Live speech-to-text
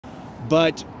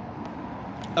But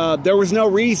there was no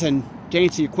reason, to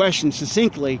answer your question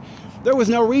succinctly, there was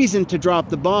no reason to drop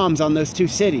the bombs on those two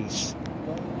cities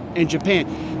in Japan.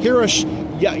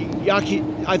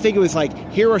 I think it was like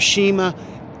Hiroshima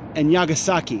and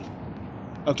Nagasaki.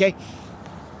 Okay?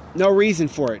 No reason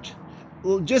for it.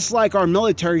 Well, just like our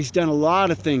military's done a lot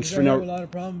of things for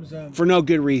no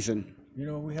good reason. You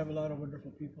know, we have a lot of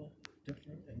wonderful people,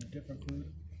 different food.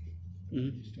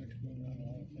 Mm-hmm. You start to go around a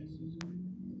lot of places.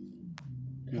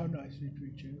 How nice they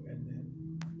treat you, and then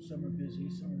some are busy,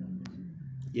 some are not busy.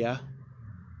 Yeah.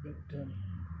 But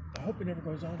I hope it never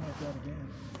goes on like that again.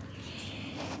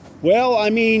 Well, I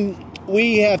mean,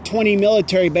 we have 20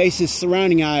 military bases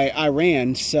surrounding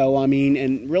Iran, so, I mean,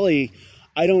 and really,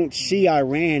 I don't see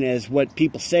Iran as what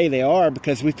people say they are,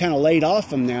 because we've kind of laid off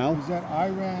them now. Is that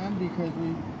Iran? Because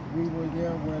we were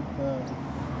there with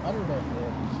other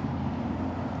Arabs.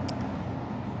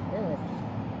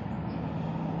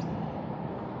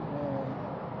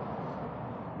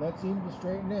 That seemed to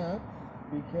straighten up,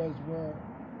 because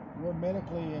we're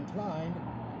medically inclined.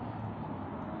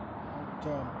 But,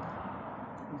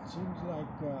 it seems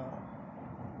like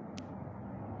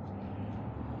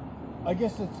I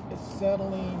guess it's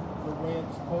settling the way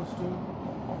it's supposed to.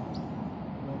 But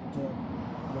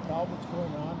with all what's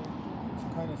going on, it's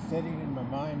kind of setting in my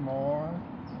mind more.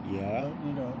 Yeah.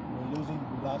 You know,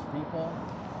 we lost people.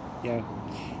 Yeah.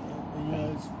 And, you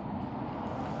know, it's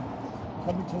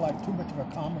coming to like too much of a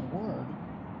common word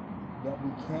that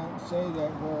we can't say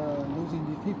that we're losing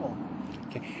these people.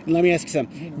 Okay. And let me ask you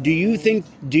something. Do you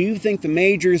think the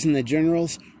majors and the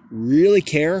generals really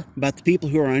care about the people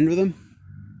who are under them?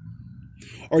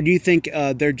 Or do you think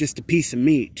they're just a piece of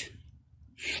meat?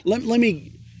 Let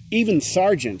me, even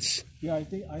sergeants. Yeah, I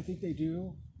think they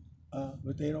do,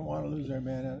 but they don't want to lose their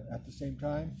men at the same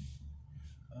time.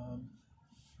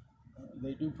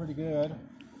 They do pretty good.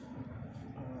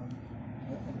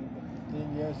 The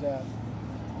thing is that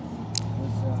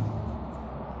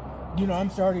you know, I'm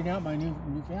starting out my new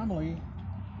family,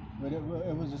 but it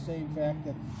was the same fact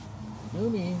that knew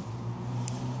me.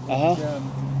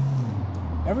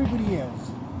 Everybody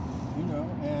is, you know,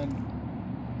 and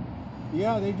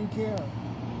yeah, they do care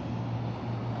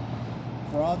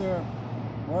for all their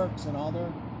works and all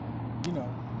their, you know.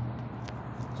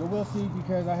 So we'll see,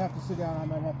 because I have to sit down. I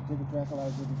might have to take a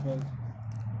tranquilizer because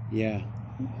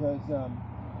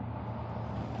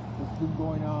it's been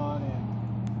going on, and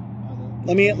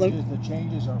the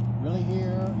changes are really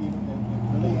here. You know,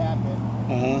 it really happened.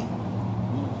 You know,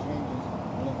 the changes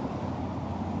really.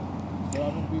 So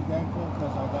I'm gonna be thankful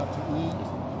because I got to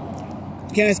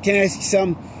eat. Can I ask you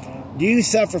something? Do you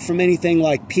suffer from anything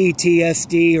like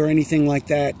PTSD or anything like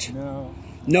that? No.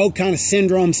 No kind of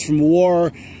syndromes from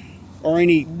war or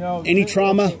any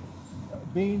trauma? Okay.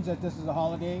 Being that this is a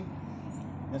holiday,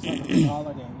 it's like a free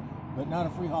holiday, but not a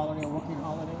free holiday, a working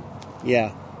holiday.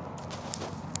 Yeah.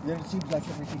 Then it seems like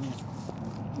everything is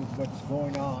what's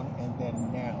going on, and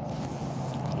then now.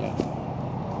 Yeah.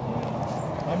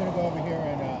 I'm going to go over here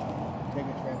and take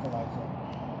a tranquilizer.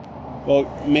 Well,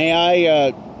 may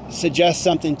I suggest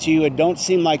something to you? It don't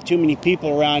seem like too many people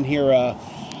around here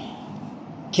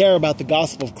care about the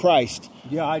gospel of Christ.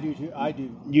 Yeah, I do too. I do.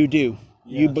 You do.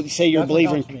 Yes. You say you're a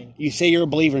believer in. You say you're a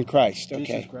believer in Christ. Okay.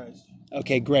 Jesus Christ.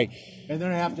 Okay, great. And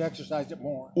then I have to exercise it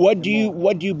more. What do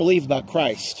you believe about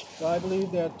Christ? So I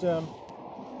believe that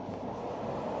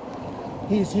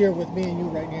He's here with me and you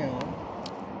right now.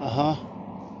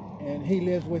 And He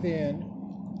lives within.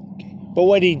 But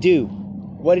what did He do?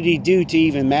 What did He do to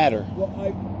even matter? Well,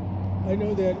 I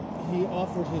know that He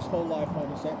offered His whole life on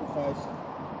a sacrifice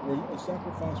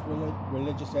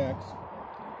religious acts,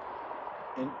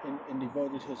 and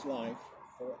devoted His life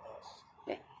for us.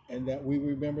 Right. And that we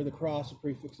remember the cross, the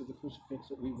prefix of the crucifix,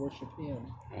 that we worship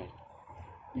Him. Right.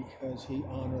 Because He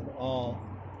honored all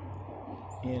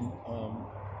in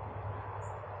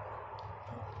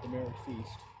the marriage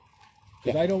feast.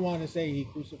 Because I don't want to say He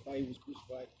was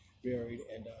crucified, buried,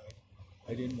 and died.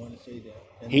 I didn't want to say that.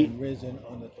 And then risen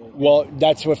on the third day. Well,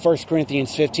 that's what 1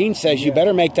 Corinthians 15 says. Yeah. You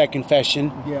better make that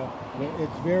confession. Yeah.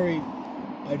 It's very,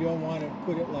 I don't want to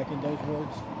put it like in those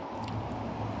words.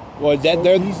 Well,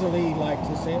 they're easily, like,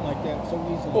 to say it like that, so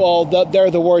easily. Well,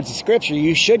 they're the words of Scripture.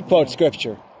 You should quote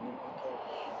Scripture.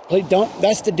 Please don't.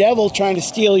 That's the devil trying to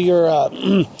steal your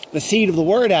the seed of the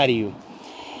word out of you.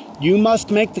 You must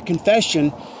make the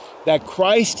confession that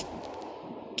Christ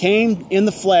came in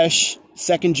the flesh,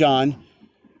 2 John.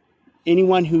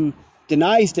 Anyone who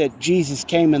denies that Jesus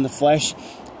came in the flesh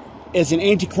is an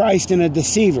antichrist and a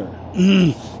deceiver.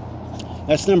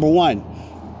 That's number one.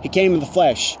 He came in the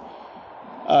flesh.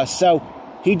 So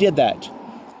He did that.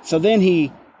 So then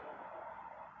He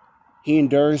he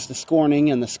endures the scorning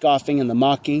and the scoffing and the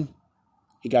mocking.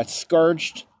 He got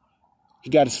scourged. He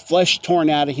got his flesh torn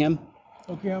out of him.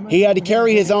 Okay, he had to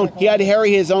carry his own. He had to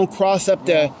carry his own cross up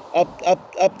the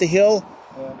hill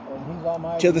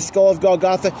to the skull of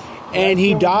Golgotha, and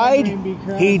he died.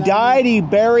 He died. He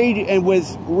buried and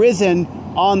was risen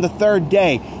on the third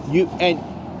day. And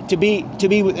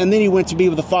then he went to be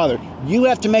with the Father. You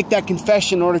have to make that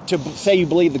confession in order to say you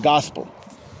believe the gospel.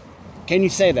 Can you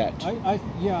say that? I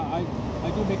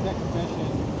do make that confession.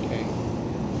 Okay.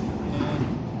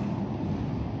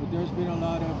 But there's been a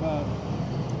lot of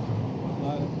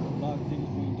things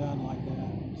being done like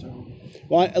that. So.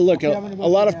 Well, look, a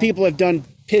lot of people have done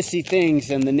pissy things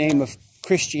in the name of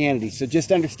Christianity. So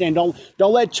just understand, don't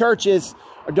let churches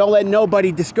or don't let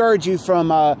nobody discourage you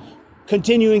from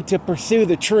continuing to pursue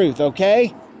the truth,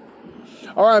 okay?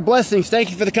 All right, blessings.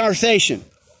 Thank you for the conversation.